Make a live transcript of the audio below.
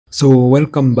So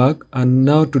welcome back, and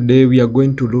now today we are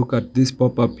going to look at this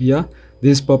pop-up here.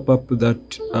 This pop-up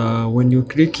that when you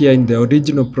click here in the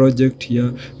original project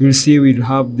here, you'll see we'll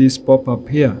have this pop-up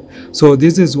here. So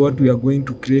this is what we are going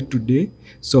to create today.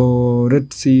 So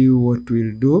let's see what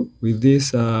we'll do with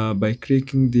this by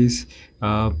clicking this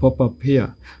pop-up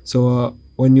here. So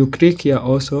when you click here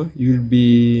also,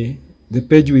 the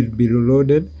page will be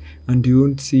reloaded, and you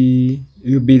won't see,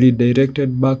 you'll be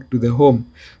redirected back to the home.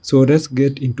 So let's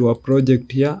get into a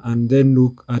project here and then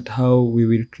look at how we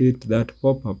will create that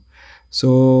pop-up.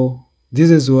 So this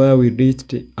is where we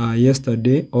reached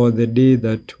yesterday, or the day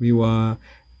that we were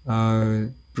uh,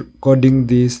 coding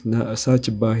this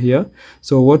search bar here.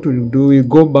 So what we'll do, we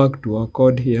go back to our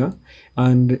code here,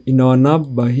 and in our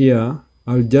nav bar here,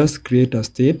 I'll just create a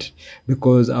state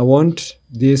because I want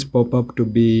this pop-up to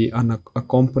be a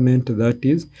component, that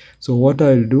is. So what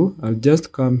I'll do, I'll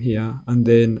just come here, and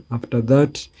then after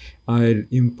that I'll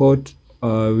import,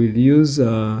 we'll use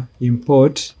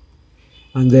import,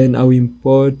 and then I'll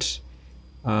import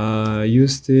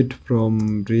use state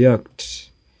from React.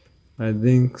 I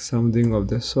think something of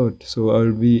the sort. So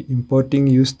I'll be importing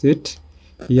use state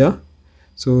here.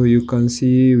 So you can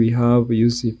see we have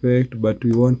use effect, but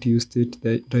we want use state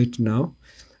right now.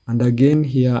 And again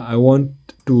here, I want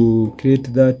to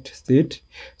create that state.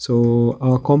 So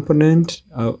our component,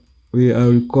 I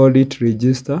will call it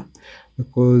register,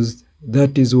 because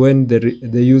that is when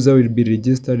the user will be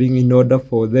registering in order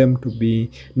for them to be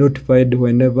notified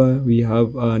whenever we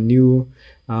have a new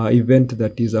event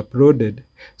that is uploaded.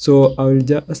 So I will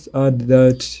just add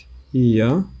that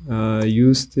here,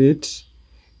 use state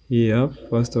here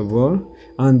first of all,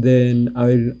 and then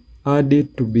I'll add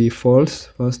it to be false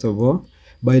first of all.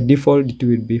 By default it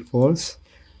will be false.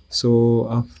 So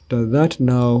after that,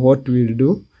 now what we'll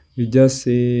do, we just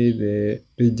say the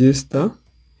register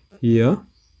here,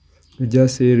 we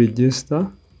just say register,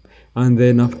 and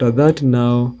then after that,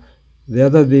 now the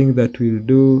other thing that we'll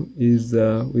do is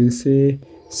we'll say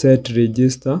set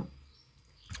register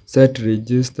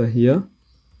here,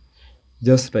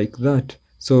 just like that.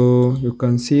 So you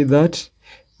can see that,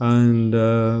 and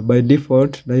by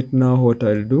default right now what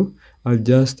I'll do, I'll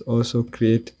just also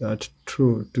create that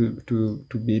true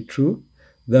to be true,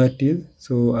 that is.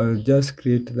 So I'll just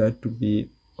create that to be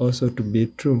also to be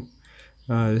true,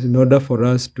 in order for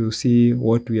us to see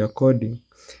what we are coding.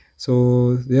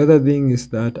 So the other thing is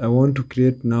that I want to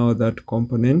create now that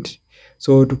component.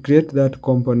 So to create that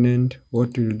component,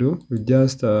 what we'll do, we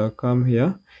just come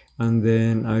here, and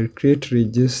then I'll create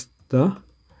register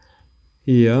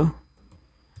here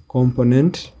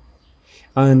component.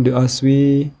 And as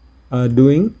we are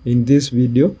doing in this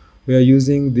video, we are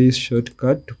using this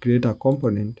shortcut to create a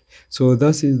component. So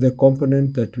that is the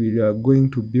component that we are going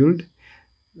to build.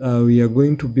 We are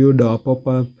going to build our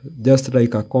pop-up just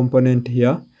like a component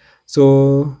here.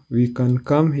 So we can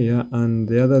come here, and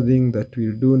the other thing that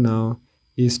we'll do now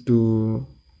is to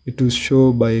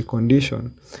show by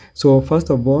condition. So first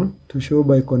of all, to show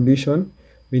by condition,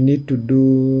 we need to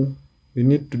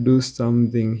do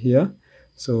something here.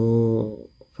 So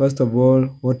first of all,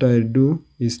 what I'll do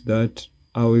is that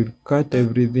I will cut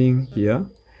everything here,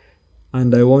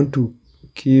 and I want to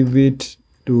give it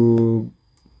to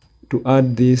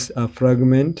add this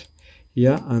fragment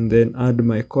here, and then add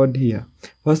my code here.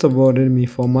 First of all, let me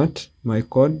format my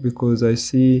code, because I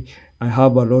see I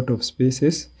have a lot of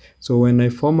spaces. So when I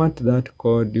format that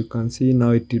code, you can see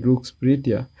now it looks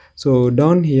prettier. So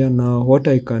down here now, what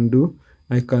I can do,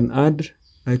 I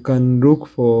can look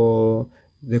for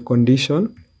the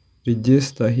condition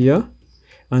register here,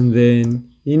 and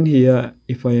then in here,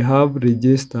 if I have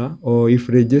register, or if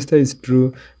register is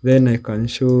true, then I can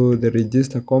show the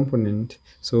register component.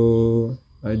 So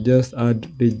I just add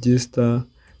register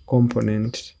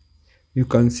component. You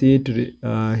can see it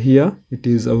here, it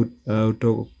is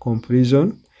auto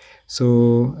completion.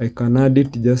 So I can add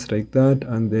it just like that,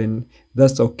 and then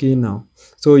that's okay now.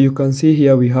 So you can see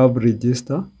here we have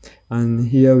register, and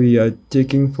here we are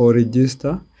checking for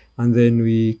register, and then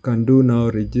we can do now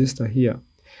register here.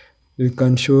 We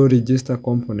can show register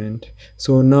component.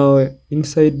 So now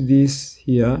inside this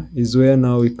here is where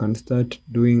now we can start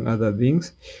doing other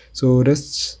things. So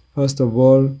let's first of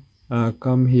all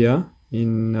come here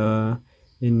in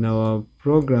our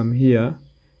program here.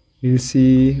 You'll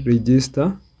see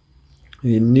register.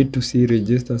 We need to see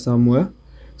register somewhere.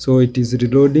 So it is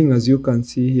reloading, as you can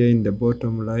see here in the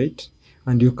bottom right,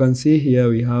 and you can see here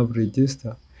we have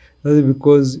register. That is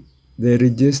because the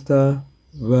register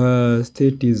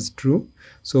state is true.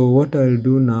 So what I'll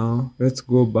do now, let's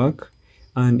go back,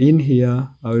 and in here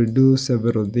I will do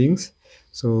several things.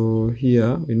 So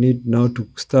here we need now to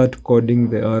start coding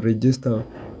the register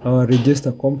our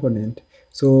register component.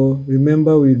 So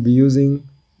remember, we'll be using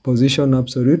position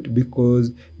absolute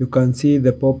because you can see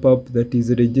the pop-up that is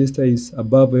register is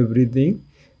above everything.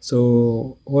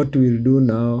 So what we'll do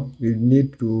now, we'll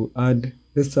need to add,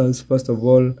 let us first of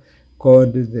all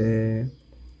code the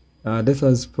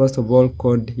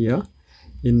code here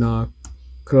in our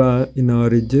class, in our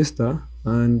register.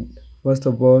 And first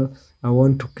of all, I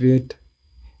want to create,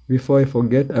 before I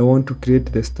forget, I want to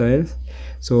create the styles.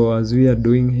 So as we are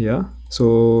doing here,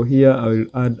 so here I will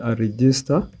add a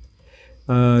register,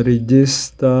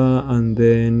 and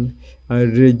then I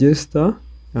register,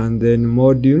 and then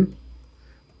module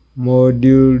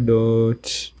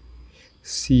dot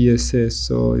css.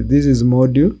 So this is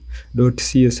module dot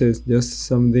css, just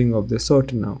something of the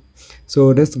sort. Now, so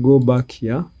let's go back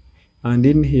here, and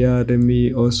in here let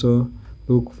me also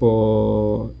look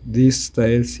for these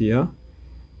styles here,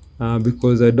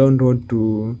 because I don't want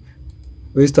to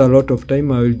waste a lot of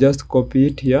time. I will just copy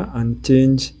it here and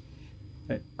change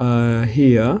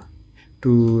here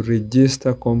to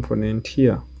register component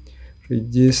here,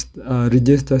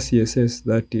 register css,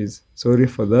 that is, sorry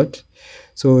for that.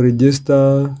 So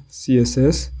register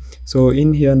css. So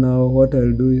in here now, what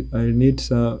I'll do is I need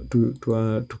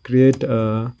to create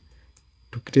a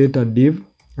div,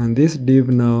 and this div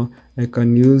now I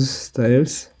can use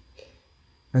styles.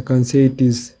 I can say it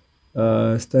is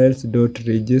styles dot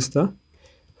register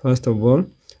first of all.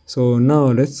 So now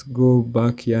let's go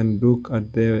back here and look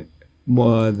at the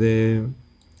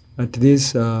at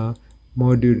this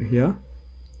module here,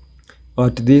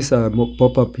 at this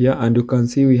pop-up here, and you can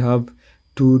see we have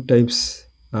two types.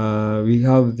 We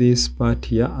have this part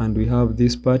here and we have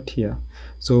this part here.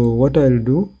 So what I'll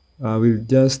do, I will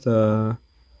just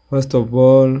first of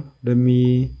all, let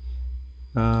me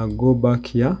go back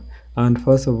here, and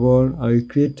first of all I will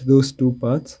create those two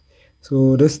parts. So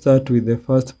let's start with the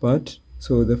first part.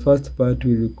 So the first part,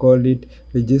 we will call it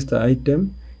register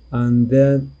item, and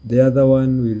then the other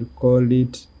one we'll call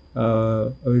it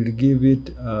I will give it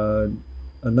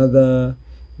another,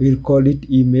 we'll call it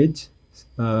image.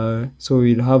 So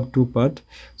we'll have two parts.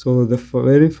 So the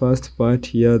very first part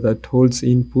here that holds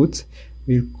inputs,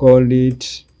 we'll call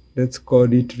it, let's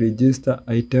call it register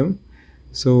item.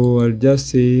 So I'll just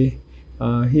say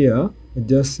here, I'll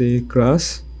just say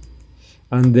class,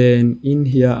 and then in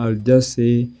here I'll just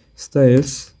say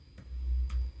styles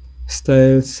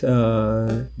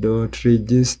dot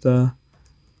register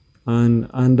and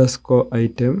underscore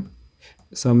item,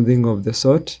 something of the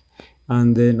sort.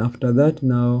 And then after that,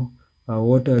 now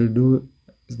what I'll do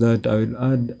is that I will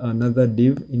add another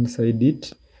div inside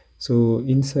it. So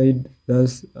inside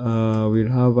this we'll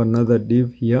have another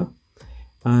div here,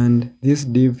 and this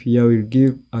div here will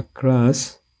give a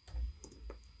class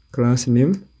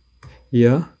name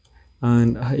here,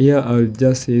 and here I'll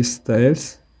just say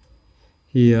styles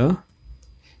here,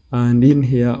 and in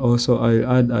here also I'll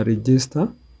add a register,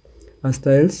 a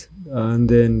styles, and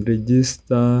then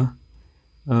register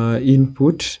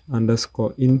input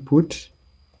underscore input,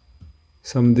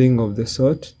 something of the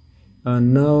sort.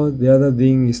 And now the other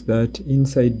thing is that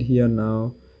inside here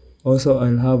now also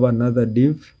I'll have another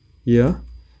div here,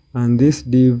 and this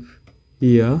div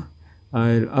here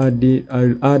I'll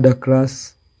add a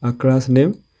class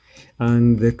name,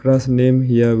 and the class name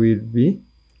here will be,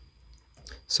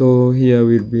 so here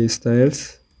will be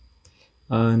styles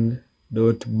and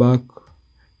dot back,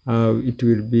 it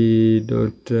will be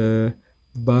dot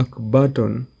back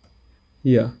button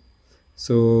here.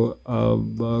 So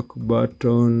back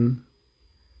button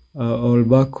or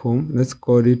back home, let's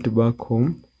call it back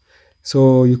home.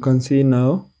 So you can see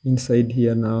now inside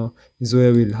here now is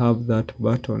where we'll have that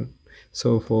button.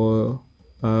 So for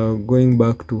going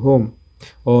back to home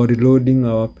or reloading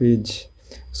our page,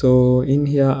 so in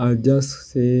here I'll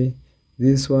just say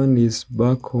this one is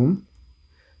back home.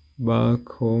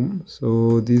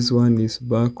 So this one is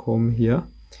back home here.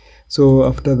 So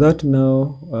after that,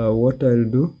 now what I'll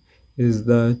do is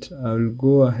that I'll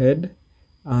go ahead,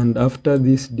 and after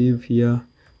this div here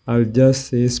I'll just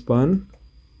say span,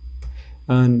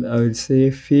 and I'll say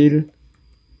fill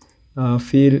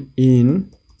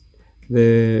in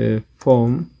the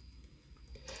form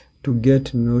to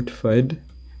get notified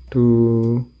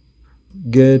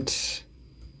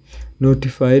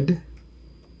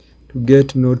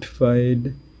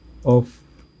of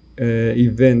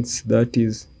events, that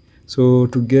is, so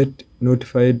to get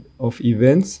notified of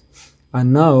events.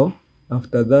 And now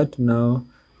after that, now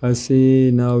I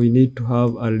say now we need to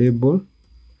have a label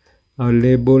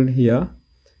here,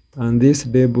 and this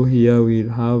label here will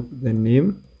have the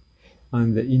name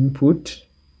and the input.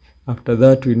 After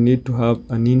that, we need to have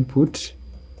an input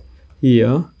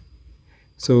here.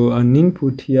 So an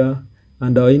input here,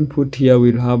 and our input here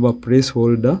will have a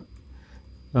placeholder,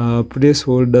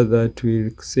 that will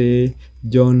say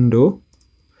John Doe,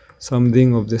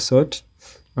 something of the sort.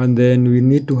 And then we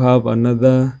need to have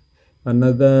another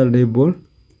label,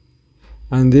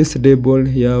 and this label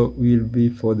here will be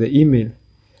for the email.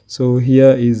 So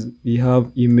here we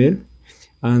have email,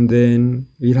 and then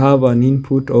we have an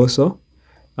input also,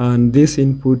 and this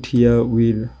input here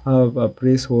will have a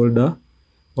placeholder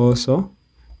also.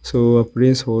 So a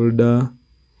placeholder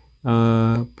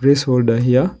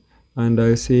here, and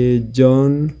I'll say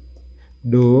John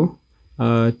Doe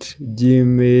at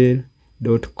gmail.com.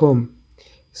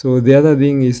 So the other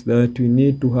thing is that we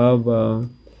need to have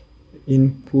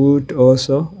input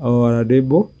also, or a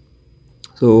label.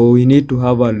 So we need to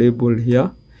have a label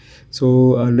here.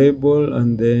 So a label,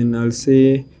 and then I'll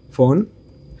say phone,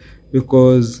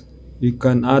 because we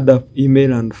can add up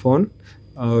email and phone,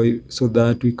 so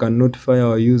that we can notify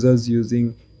our users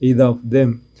using either of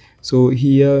them. So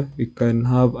here we can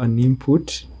have an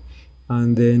input,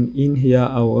 and then in here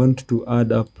I want to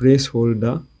add a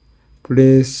placeholder,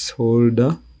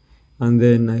 and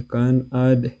then I can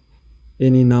add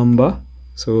any number.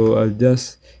 So I'll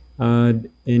just add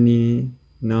any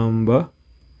number,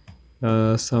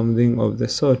 something of the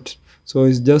sort. So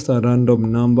it's just a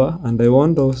random number, and I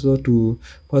want also to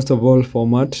first of all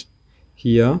format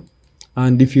here.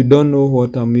 And if you don't know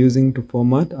what I'm using to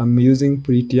format, I'm using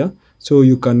Prettier. So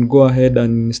you can go ahead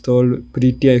and install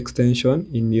Prettier extension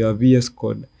in your VS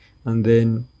Code, and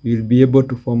then you'll be able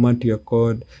to format your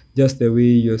code just the way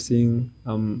you're seeing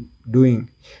I'm doing.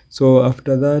 So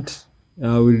after that,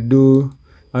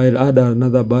 I'll add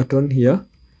another button here,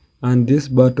 and this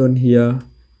button here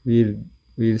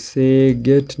will say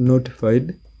get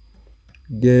notified,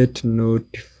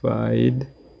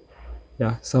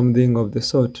 yeah, something of the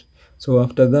sort. So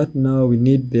after that, now we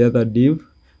need the other div.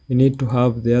 We need to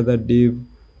have the other div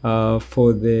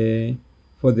for the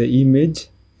image,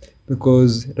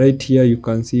 because right here you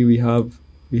can see we have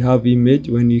image.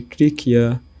 When you click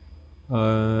here,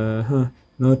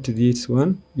 not this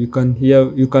one, you can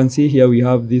see here we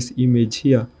have this image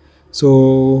here.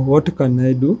 So what can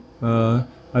I do?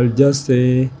 I'll just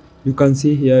say, you can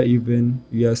see here, even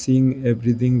we are seeing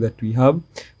everything that we have.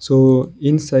 So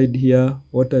inside here,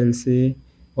 what I'll say,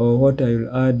 or what I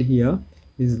will add here,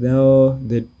 is now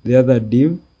the other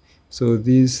div. So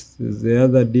this is the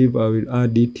other div. I will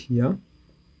add it here.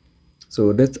 So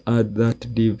let's add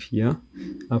that div here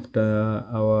after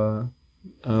our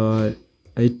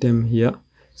item here.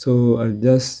 So I'll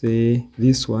just say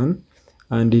this one,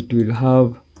 and it will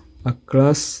have a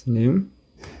class name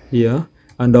here,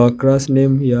 and our class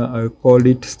name here, I'll call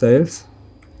it styles,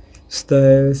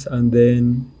 and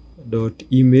then dot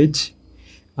image.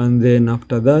 And then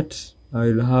after that,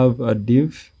 I'll have a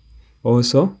div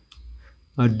also,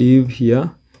 a div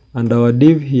here, and our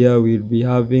div here will be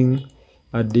having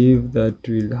a div that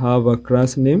will have a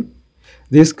class name.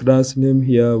 This class name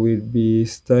here will be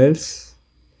styles,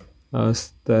 okay,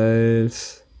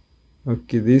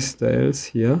 this styles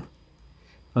here,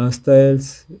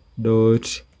 styles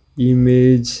dot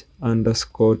image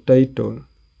underscore title.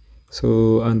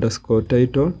 So underscore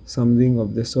title, something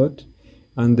of the sort.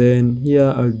 And then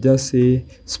here I'll just say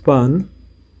span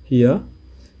here.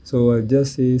 So I'll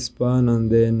just say span,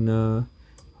 and then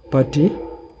party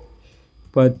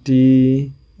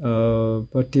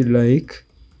like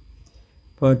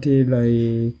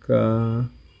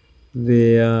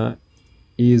there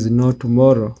is no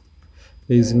tomorrow.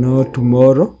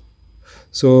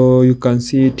 So you can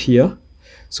see it here.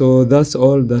 So that's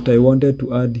all that I wanted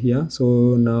to add here.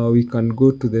 So now we can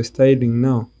go to the styling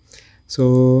now.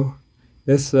 So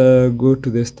let's go to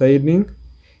the styling,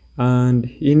 and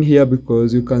in here,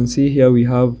 because you can see here we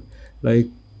have, like,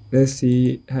 let's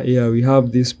see here, we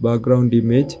have this background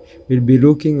image. We'll be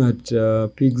looking at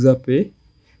Pixabay.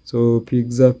 So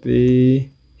Pixabay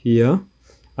here,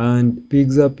 and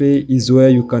Pixabay is where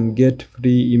you can get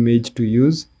free image to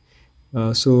use.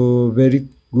 So very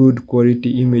good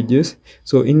quality images.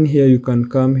 So in here you can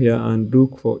come here and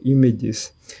look for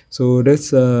images. So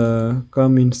let's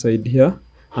come inside here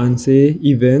and say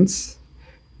events.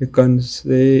 You can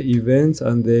say events,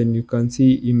 and then you can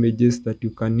see images that you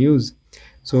can use.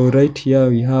 So right here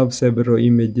we have several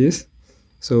images.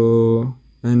 So,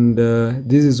 and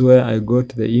this is where I got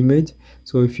the image.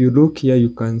 So if you look here, you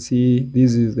can see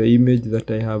this is the image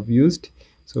that I have used.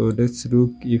 So let's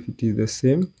look if it is the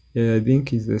same. Yeah, I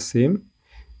think it's the same.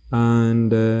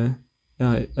 And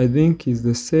yeah, I think it's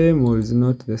the same, or it's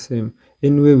not the same.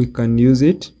 Anyway, we can use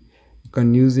it.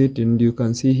 And you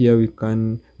can see here we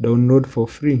can download for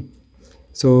free.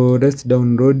 So let's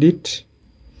download it.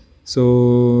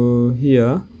 So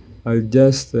here I'll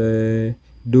just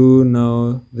do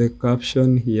now the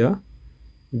caption here.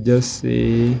 Just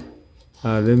say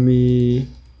let me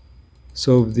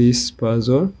solve this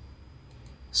puzzle.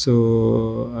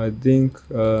 So I think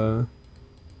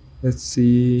let's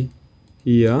see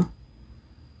here.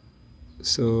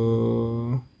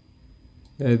 So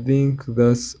I think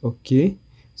that's okay.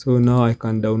 So now I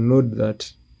can download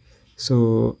that.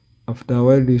 So after a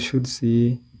while you should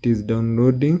see it is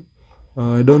downloading.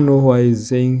 I don't know why it's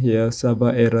saying here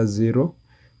server error 0.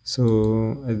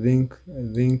 So I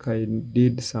think I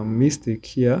did some mistake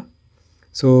here.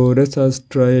 So let us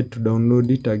try to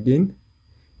download it again.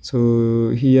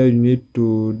 So here you need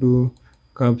to do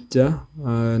capture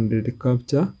and the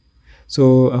capture.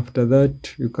 So after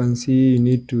that you can see you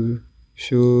need to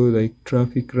show like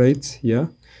traffic rights here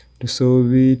to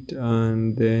solve it,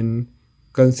 and then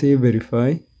you can say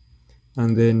verify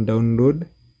and then download.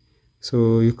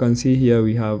 So you can see here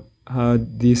we have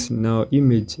had this now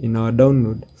image in our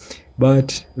download,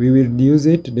 but we will use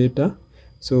it later.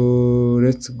 So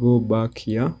let's go back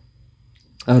here,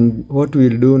 and what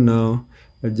we'll do now,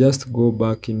 I'll just go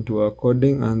back into our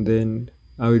coding, and then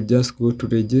I will just go to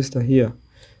register here.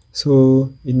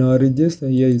 So in our register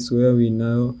here is where we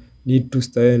now need to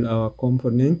style our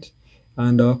component,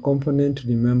 and our component,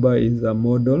 remember, is a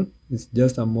model. It's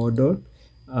just a model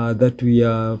that we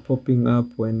are popping up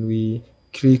when we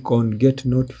click on get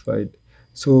notified.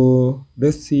 So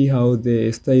let's see how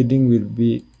the styling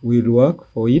will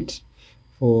work for it,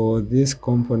 for this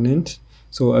component.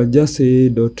 So I'll just say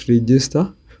dot register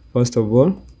first of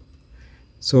all.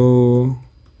 So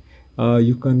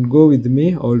you can go with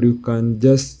me, or you can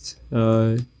just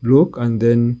look and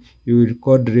then you will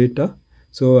code later.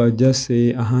 So I'll just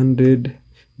say 100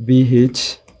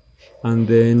 BH, and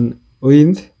then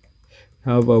width,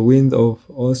 have a width of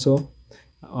also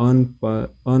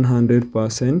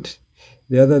 100%.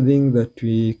 The other thing that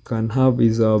we can have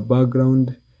is our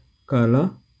background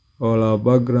color, or our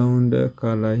background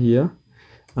color here.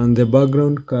 And the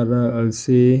background color, I'll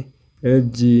say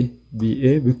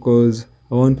RGBA, because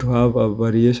I want to have a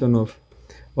variation of,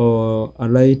 or a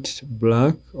light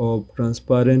black or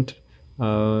transparent,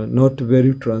 not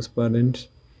very transparent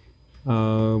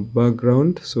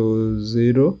background. So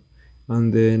 0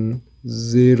 and then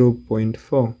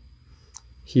 0.4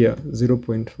 here,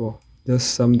 0.4,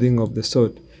 just something of the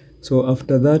sort. So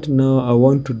after that, now I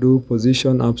want to do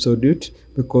position absolute,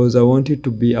 because I want it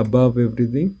to be above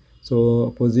everything.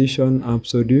 So position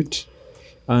absolute,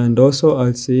 and also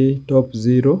I'll say top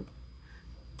 0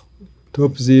 to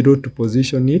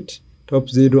position it, top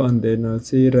 0, and then I'll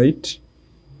say right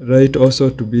also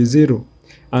to be 0.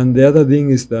 And the other thing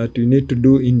is that you need to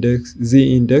do index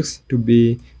z index to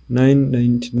be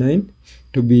 999,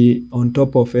 to be on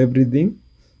top of everything.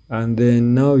 And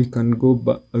then now we can go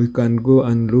back, we can go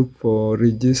and look for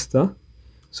register.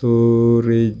 So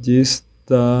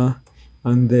register,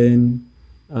 and then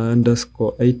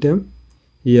underscore item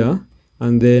here.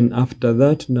 And then after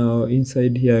that, now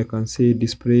inside here I can say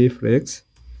display flex,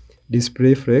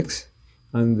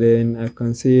 and then I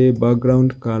can say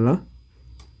background color,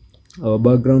 our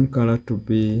background color to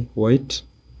be white,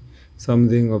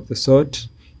 something of the sort.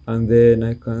 And then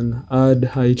I can add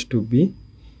height to be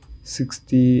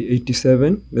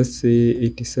 87, let's say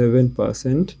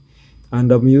 87%.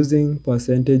 And I'm using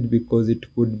percentage because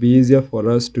it could be easier for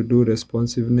us to do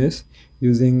responsiveness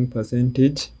using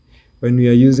percentage when we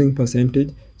are using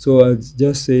percentage. So I'll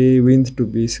just say width to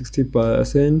be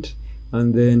 60%,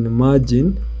 and then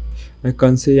margin, I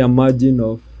can say a margin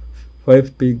of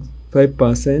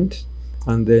 5%,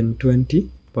 and then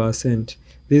 20%.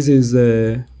 This is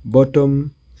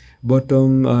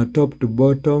top to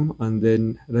bottom, and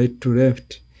then right to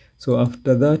left. So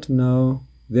after that, now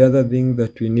the other thing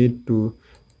that we need to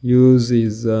use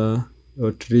is to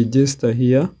register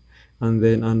here, and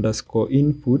then underscore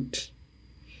input,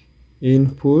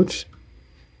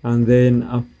 and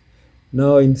then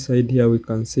now inside here we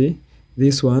can see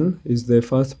this one is the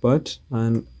first part,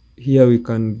 and here we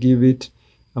can give it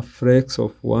a flex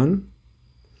of 1.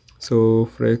 So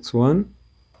flex 1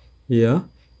 here,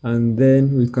 and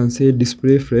then we can say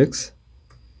display flex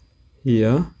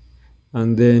here,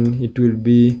 and then it will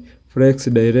be flex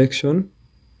direction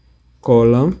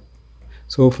column.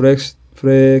 So flex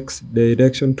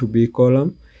direction to be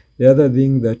column. The other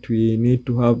thing that we need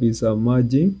to have is a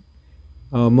margin.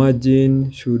 Our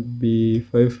margin should be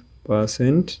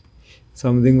 5%,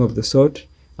 something of the sort.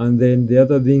 And then the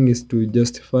other thing is to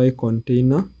justify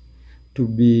container to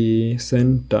be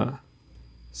center,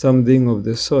 something of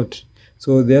the sort.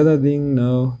 So the other thing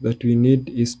now that we need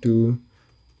is to,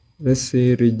 let's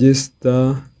say,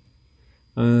 register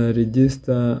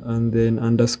register and then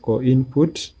underscore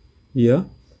input here,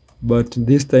 but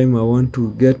this time I want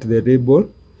to get the label.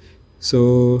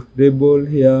 So label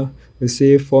here, we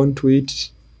say font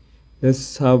weight.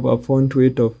 Let's have a font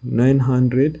weight of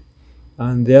 900.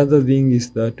 And the other thing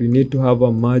is that we need to have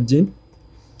a margin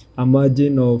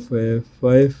of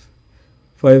 5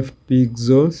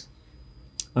 pixels,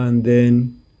 and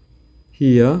then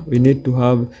here we need to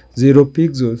have 0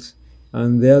 pixels.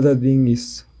 And the other thing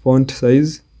is font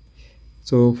size.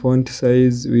 So font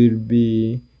size will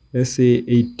be, let's say,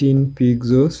 18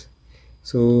 pixels.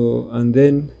 So, and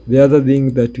then the other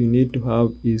thing that we need to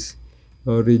have is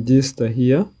a register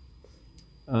here.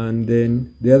 And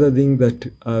then the other thing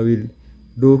that I will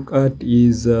look at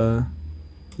is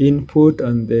input,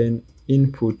 and then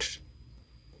input.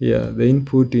 Yeah, the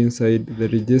input inside the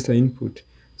register input.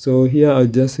 So here I'll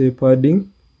just say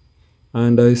padding,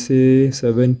 and I say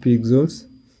 7 pixels,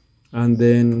 and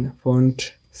then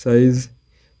font size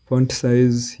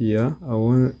here, I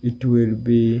want it will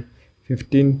be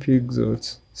 15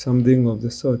 pixels, something of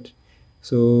the sort.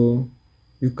 So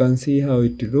you can see how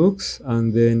it looks.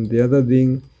 And then the other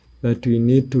thing that we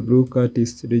need to look at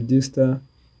is register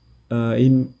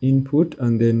input,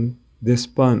 and then the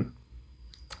span.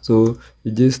 So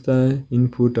register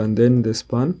input and then the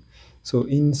span. So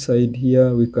inside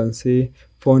here we can say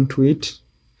font weight.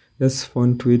 Let's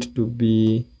font weight to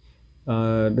be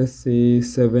let's say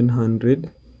 700.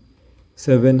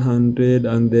 And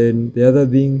then the other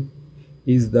thing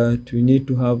is that we need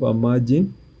to have a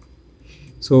margin.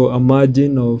 So a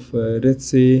margin of let's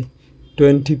say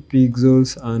 20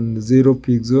 pixels and 0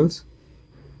 pixels.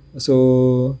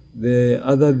 So the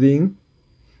other thing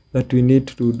that we need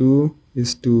to do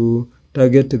is to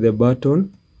target the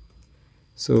button.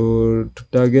 So to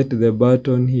target the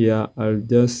button here, I'll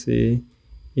just say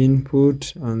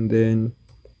input and then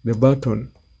the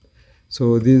button.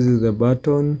 So this is the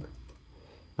button,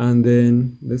 and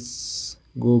then let's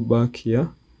go back here.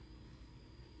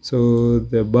 So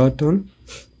the button,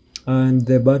 and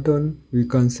the button we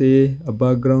can say a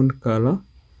background color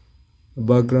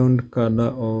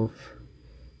of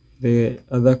the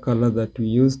other color that we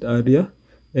used earlier,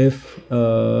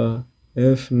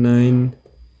 F9,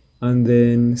 and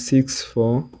then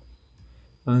 64,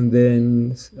 and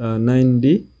then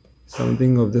 9D,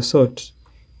 something of the sort.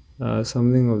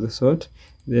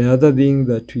 The other thing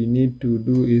that we need to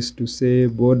do is to say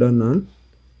border none.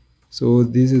 So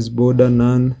this is border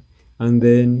none, and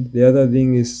then the other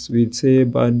thing is we'd say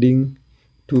padding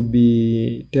to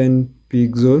be 10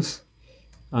 pixels,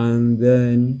 and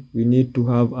then we need to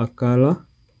have a color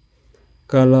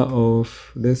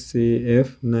of, let's say,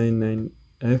 F99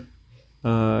 F,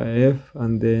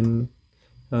 and then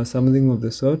something of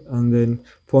the sort, and then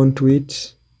font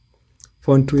weight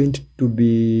to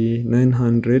be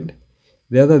 900.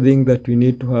 The other thing that we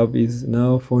need to have is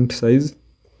now font size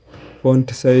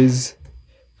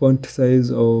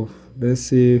of, let's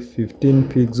say, 15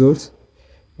 pixels,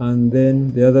 and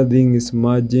then the other thing is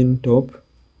margin top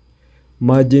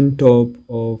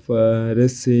of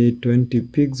let's say 20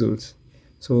 pixels.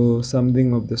 So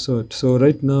something of the sort. So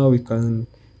right now we can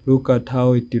look at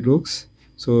how it looks.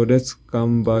 So let's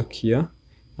come back here,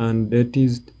 and that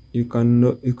is, you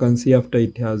can see after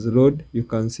it has load, you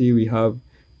can see we have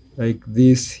like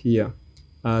this here,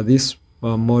 this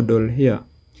model here.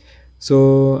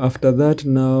 So after that,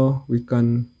 now we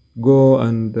can go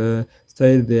and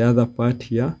style the other part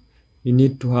here. You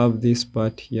need to have this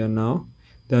part here now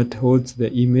that holds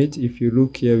the image. If you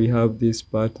look here, we have this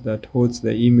part that holds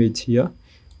the image here.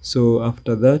 So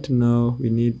after that, now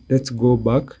let's go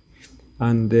back,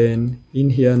 and then in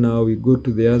here now we go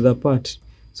to the other part.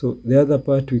 So the other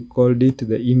part, we called it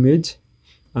the image,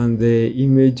 and the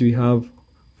image we have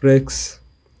flex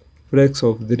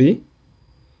of 3,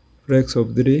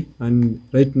 and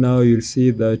right now you'll see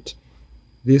that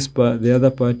this part, the other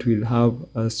part, will have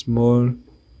a small,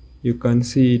 you can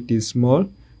see it is small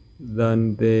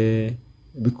than the,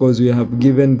 because we have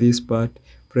given this part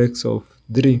flex of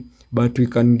 3, but we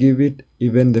can give it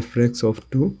even the flex of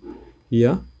 2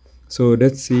 here. So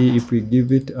let's see if we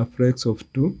give it a flex of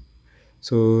 2.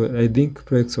 So I think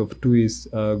flex of 2 is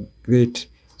great.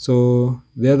 So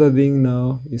the other thing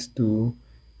now is to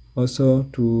also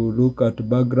to look at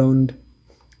background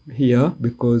here,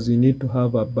 because you need to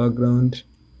have a background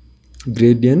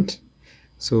gradient.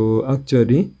 So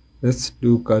actually, let's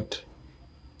look at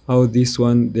how this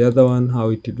one, the other one, how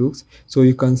it looks. So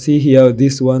you can see here,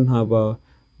 this one have a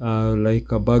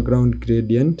like a background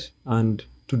gradient, and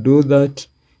to do that,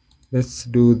 let's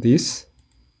do this.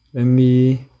 Let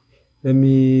me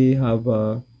have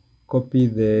a copy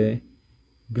the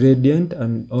gradient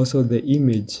and also the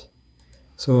image.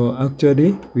 So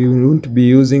actually we won't be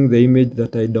using the image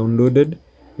that I downloaded.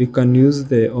 We can use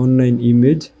the online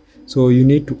image. So you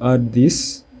need to add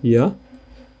this here.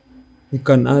 You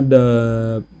can add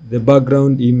the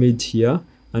background image here,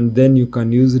 and then you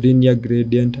can use linear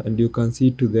gradient, and you can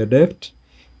see to the left,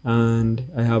 and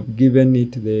I have given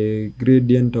it the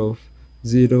gradient of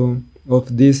 0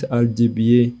 of this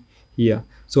RGBA here.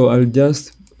 So I'll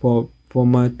just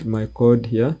format my code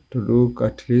here to look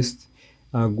at least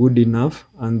good enough,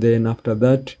 and then after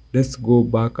that let's go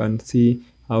back and see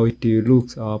how it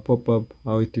looks, our pop-up,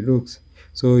 how it looks.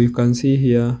 So you can see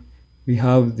here we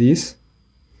have this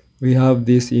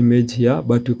image here,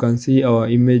 but you can see our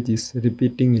image is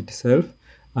repeating itself,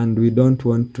 and we don't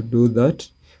want to do that.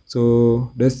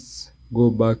 So let's go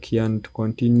back here and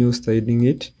continue styling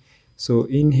it. So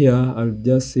in here I'll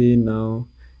just say now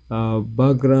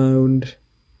background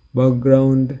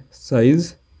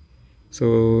size,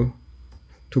 so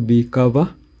to be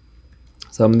cover,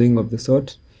 something of the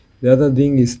sort. The other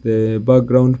thing is the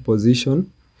background position.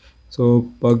 So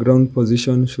background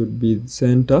position should be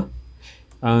center,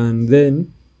 and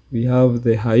then we have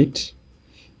the height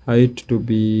to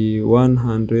be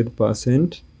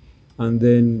 100%, and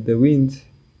then the width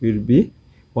will be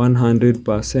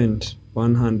 100%.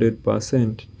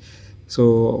 So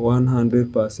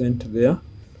 100% there.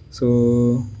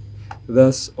 So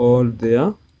that's all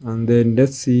there, and then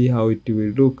let's see how it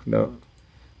will look now.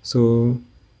 So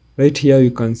right here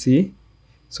you can see,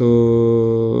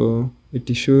 so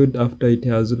it should, after it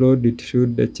has loaded, it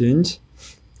should change.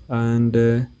 And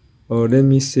or let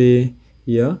me say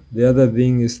here, the other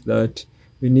thing is that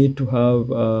we need to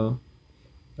have a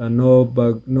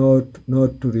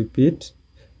not to repeat.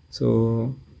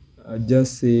 So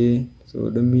just say, so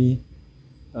let me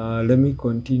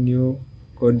continue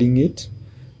coding it.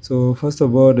 So first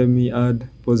of all, let me add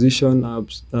position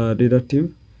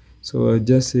relative. So I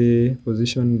just say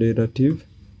position relative.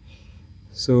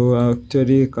 So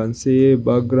actually I can say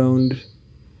background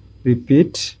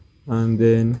repeat, and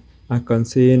then I can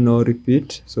say no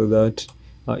repeat, so that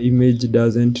our image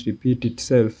doesn't repeat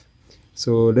itself.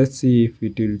 So let's see if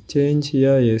it will change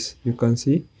here. Yes, you can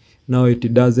see now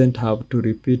it doesn't have to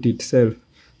repeat itself.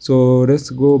 So let's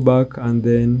go back, and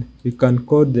then we can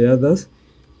code the others,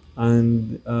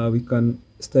 and we can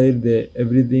style the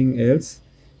everything else.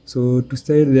 So to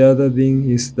style the other thing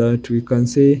is that we can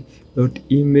say dot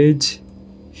image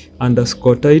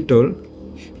underscore title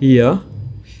here,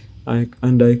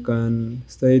 and I can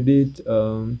style it,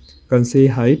 can say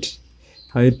height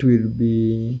will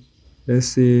be, let's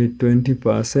say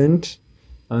 20%,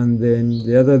 and then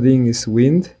the other thing is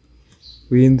width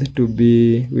to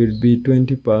be, will be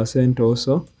 20%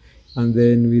 also, and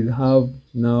then we'll have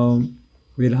now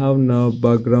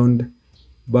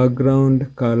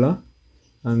background color,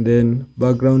 and then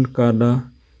background color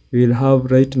we'll have,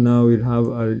 right now we'll have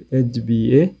our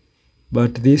HBA,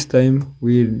 but this time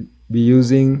we'll be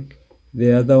using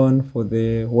the other one for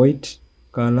the white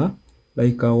color,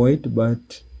 like a white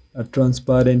but a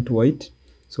transparent white.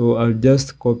 So I'll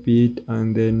just copy it,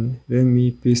 and then let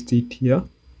me paste it here.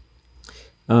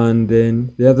 And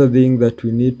then the other thing that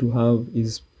we need to have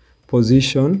is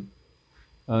position,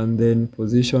 and then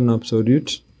position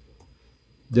absolute,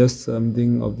 just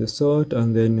something of the sort,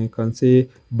 and then I can say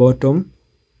bottom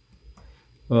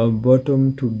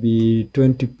to be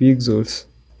 20 pixels.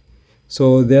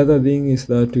 So the other thing is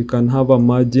that we can have a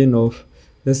margin of,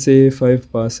 let's say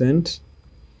 5%,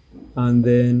 and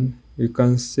then we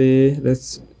can say,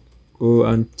 let's go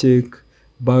and check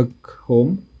back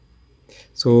home.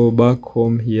 So back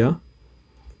home here,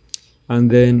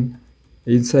 and then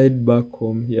inside back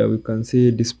home here we can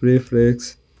say display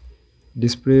flex,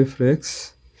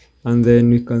 and then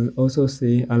we can also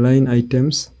say align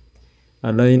items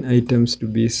to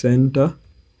be center.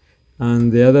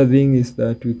 And the other thing is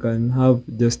that we can have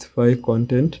justify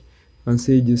content, and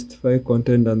say justify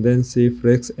content, and then say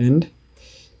flex end.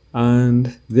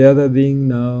 And the other thing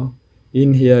now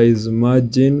in here is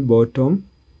margin bottom,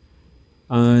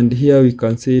 and here we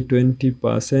can say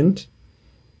 20%.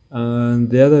 And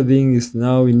the other thing is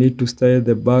now we need to style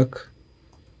the back,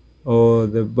 or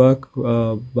the back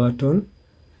button,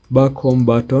 back home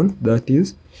button, that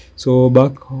is. So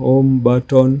back home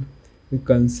button, we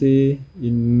can say we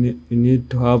need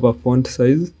to have a font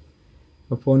size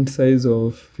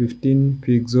of 15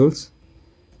 pixels.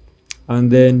 And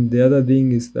then the other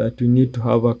thing is that we need to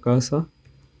have a cursor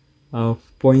of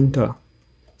pointer,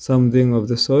 something of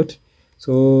the sort.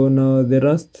 So now the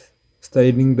last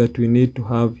styling that we need to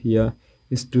have here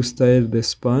is to style the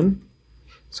span.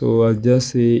 So I'll just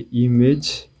say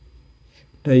image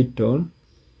title,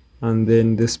 and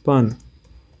then the span.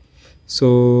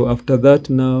 So after that,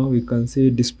 now we can say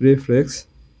display flex,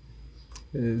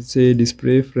 say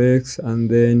display flex, and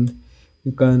then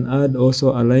you can add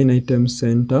also align item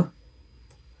center,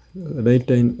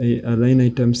 align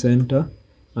item center,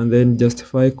 and then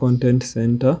justify content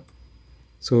center.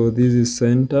 So this is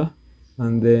center,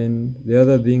 and then the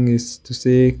other thing is to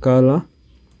say color.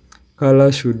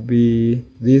 Color should be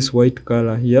this white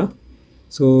color here.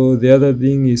 So the other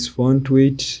thing is font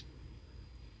weight,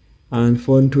 and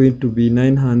font weight to be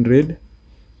 900.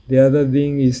 The other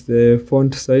thing is the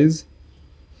font size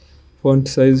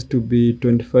to be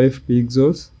 25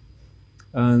 pixels,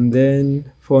 and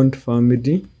then font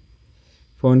family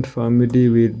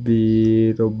will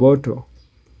be roboto.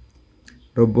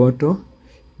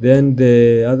 Then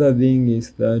the other thing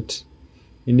is that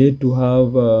you need to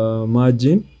have a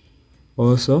margin,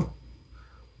 also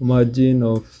margin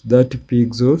of 30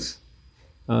 pixels.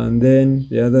 And then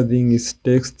the other thing is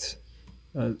text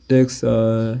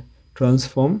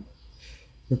transform,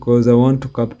 because I want to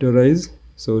capitalize,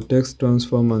 so text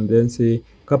transform and then say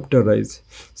capitalize,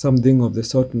 something of the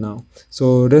sort. Now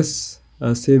so let's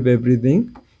save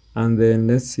everything, and then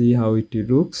let's see how it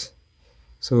looks.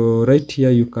 So right here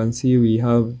you can see we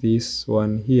have this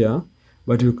one here,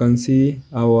 but you can see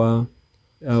our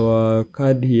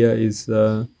card here is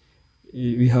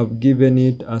we have given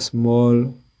it a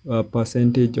small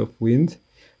percentage of width.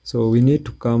 So we need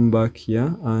to come back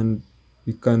here, and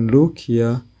we can look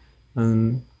here,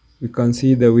 and we can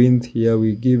see the width here.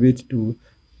 We give it to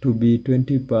be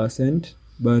 20%,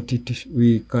 but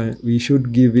we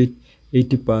should give it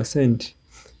 80%.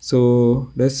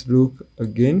 So let's look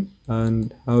again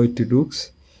and how it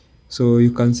looks. So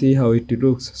you can see how it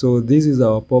looks. So this is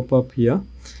our pop-up here,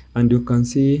 and you can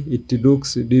see it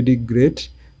looks really great.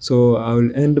 So I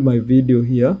will end my video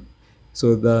here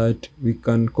so that we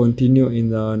can continue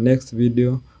in the next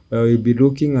video, where we'll be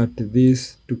looking at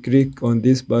this, to click on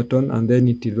this button and then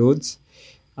it loads.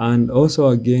 And also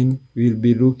again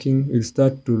we'll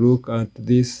start to look at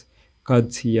these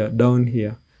cards here down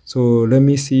here. So let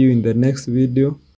me see you in the next video.